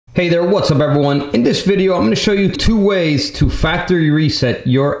Hey there, what's up everyone? In this video, I'm going to show you 2 ways to factory reset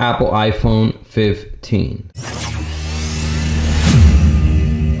your Apple iPhone 15.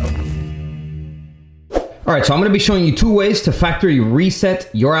 Alright, so I'm going to be showing you 2 ways to factory reset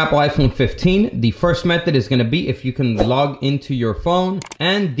your Apple iPhone 15. The first method is going to be if you can log into your phone,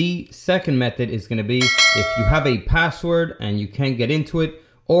 and the second method is going to be if you have a password and you can't get into it,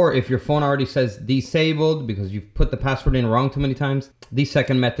 or if your phone already says disabled because you've put the password in wrong too many times. The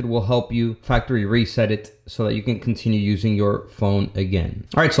second method will help you factory reset it so that you can continue using your phone again.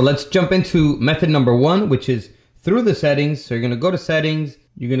 All right, so let's jump into method number 1, which is through the settings. So you're gonna go to settings,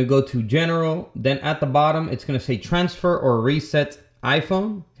 you're gonna go to general, then at the bottom, it's gonna say transfer or reset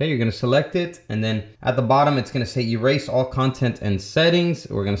iPhone. Okay, you're gonna select it, and then at the bottom it's gonna say erase all content and settings.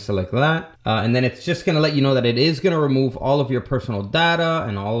 We're gonna select that, and then it's just gonna let you know that it is gonna remove all of your personal data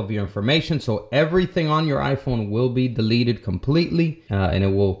and all of your information. So everything on your iPhone will be deleted completely, and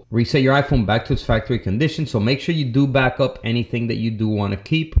it will reset your iPhone back to its factory condition. So make sure you do back up anything that you do want to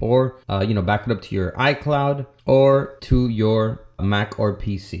keep, or back it up to your iCloud or to your Mac or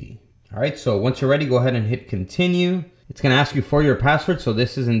PC. All right, so once you're ready, go ahead and hit continue. It's gonna ask you for your password, so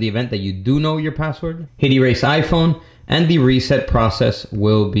this is in the event that you do know your password. Hit erase iPhone, and the reset process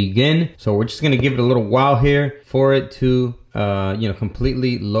will begin. So we're just gonna give it a little while here for it to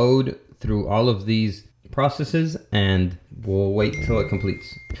completely load through all of these processes, and we'll wait till it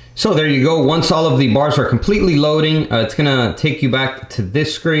completes. So there you go. Once all of the bars are completely loading, it's gonna take you back to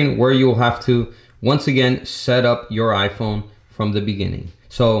this screen where you'll have to once again set up your iPhone from the beginning.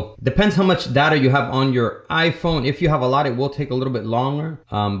 So depends how much data you have on your iPhone. If you have a lot, it will take a little bit longer.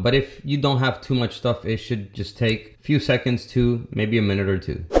 But if you don't have too much stuff, it should just take a few seconds to maybe a minute or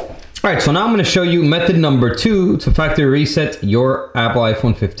 2. All right, so now I'm gonna show you method number 2 to factory reset your Apple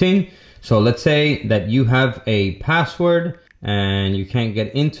iPhone 15. So let's say that you have a password and you can't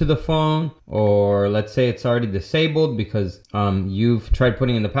get into the phone, or let's say it's already disabled because you've tried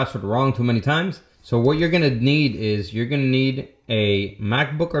putting in the password wrong too many times. So what you're gonna need is you're gonna need a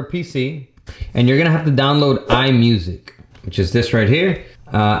MacBook or PC, and you're gonna have to download iMusic, which is this right here.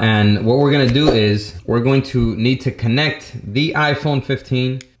 And what we're gonna do is we're going to need to connect the iPhone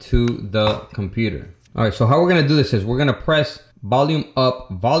 15 to the computer. All right, so how we're gonna do this is we're gonna press volume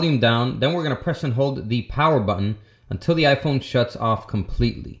up, volume down, then we're gonna press and hold the power button until the iPhone shuts off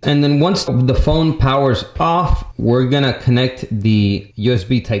completely. And then once the phone powers off, we're gonna connect the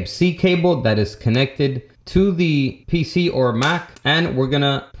USB Type-C cable that is connected to the PC or Mac, and we're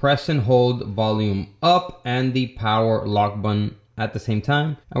gonna press and hold volume up and the power lock button at the same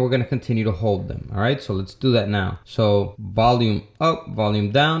time, and we're gonna continue to hold them. All right, so let's do that now. So volume up,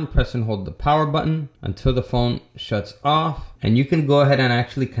 volume down, press and hold the power button until the phone shuts off. And you can go ahead and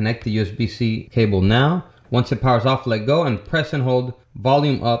actually connect the USB-C cable now. Once it powers off, let go and press and hold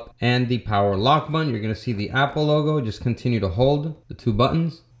volume up and the power lock button. You're gonna see the Apple logo. Just continue to hold the 2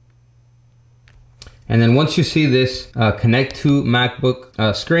 buttons. And then once you see this connect to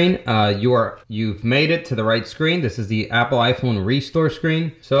MacBook screen, you've made it to the right screen. This is the Apple iPhone Restore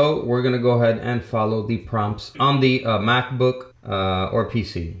screen. So we're gonna go ahead and follow the prompts on the MacBook or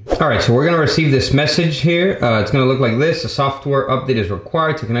PC. All right, so we're gonna receive this message here. It's gonna look like this. A software update is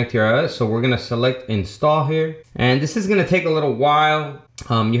required to connect to your iOS. So we're gonna select install here. And this is gonna take a little while.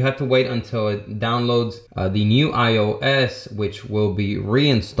 You have to wait until it downloads the new iOS, which will be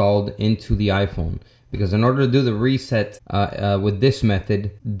reinstalled into the iPhone. Because in order to do the reset with this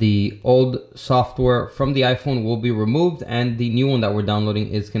method, the old software from the iPhone will be removed, and the new one that we're downloading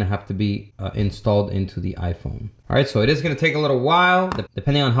is gonna have to be installed into the iPhone. All right, so it is gonna take a little while,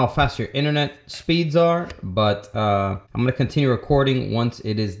 depending on how fast your internet speeds are, but I'm gonna continue recording once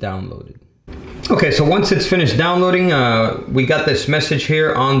it is downloaded. Okay, so once it's finished downloading, we got this message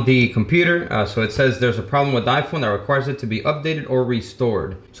here on the computer. So it says there's a problem with the iPhone that requires it to be updated or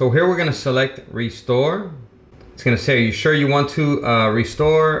restored. So here we're gonna select restore. It's gonna say, are you sure you want to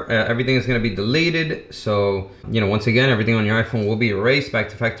restore? Everything is gonna be deleted. So, once again, everything on your iPhone will be erased back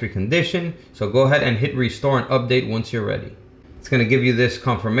to factory condition. So go ahead and hit restore and update once you're ready. It's gonna give you this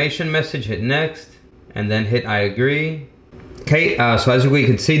confirmation message, hit next, and then hit I agree. Okay, so as we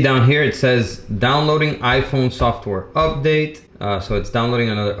can see down here, it says downloading iPhone software update. So it's downloading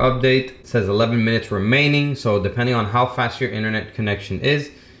another update. It says 11 minutes remaining. So depending on how fast your internet connection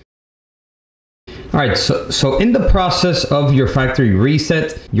is. All right, so in the process of your factory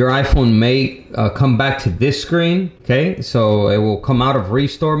reset, your iPhone may come back to this screen, okay? So it will come out of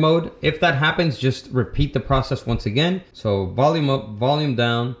restore mode. If that happens, just repeat the process once again. So volume up, volume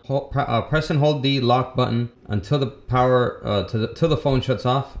down, press and hold the lock button until the power till the phone shuts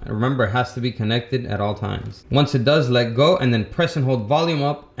off. And remember, it has to be connected at all times. Once it does, let go and then press and hold volume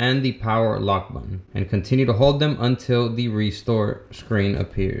up and the power lock button, and continue to hold them until the restore screen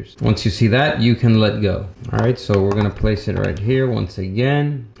appears. Once you see that, you can let go. All right, so we're gonna place it right here once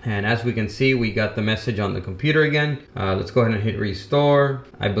again. And as we can see, we got the message on the computer again. Let's go ahead and hit restore.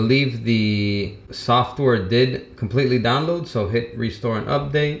 I believe the software did completely download, so hit restore and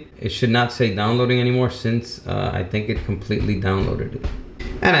update. It should not say downloading anymore since I think it completely downloaded it.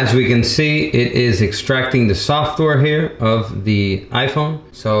 And as we can see, it is extracting the software here of the iPhone.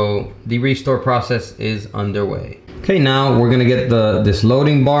 So the restore process is underway. Okay, now we're gonna get this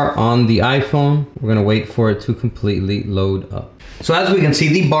loading bar on the iPhone. We're gonna wait for it to completely load up. So as we can see,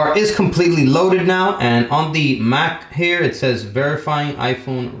 the bar is completely loaded now, and on the Mac here, it says verifying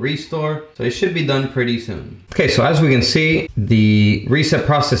iPhone restore. So it should be done pretty soon. Okay, so as we can see, the reset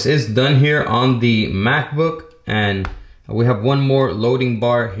process is done here on the MacBook, and we have one more loading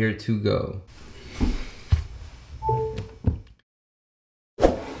bar here to go.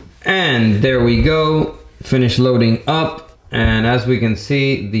 And there we go, finish loading up. And as we can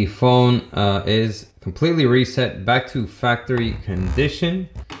see, the phone is completely reset back to factory condition.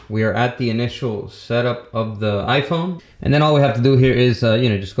 We are at the initial setup of the iPhone. And then all we have to do here is,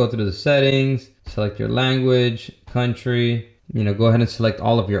 just go through the settings, select your language, country, go ahead and select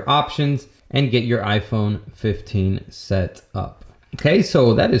all of your options and get your iPhone 15 set up. Okay,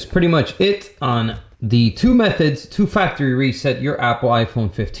 so that is pretty much it on the 2 methods to factory reset your Apple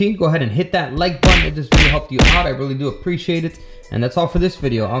iPhone 15. Go ahead and hit that like button if this video helped you out. I really do appreciate it. And that's all for this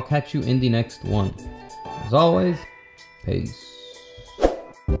video. I'll catch you in the next one. As always, peace.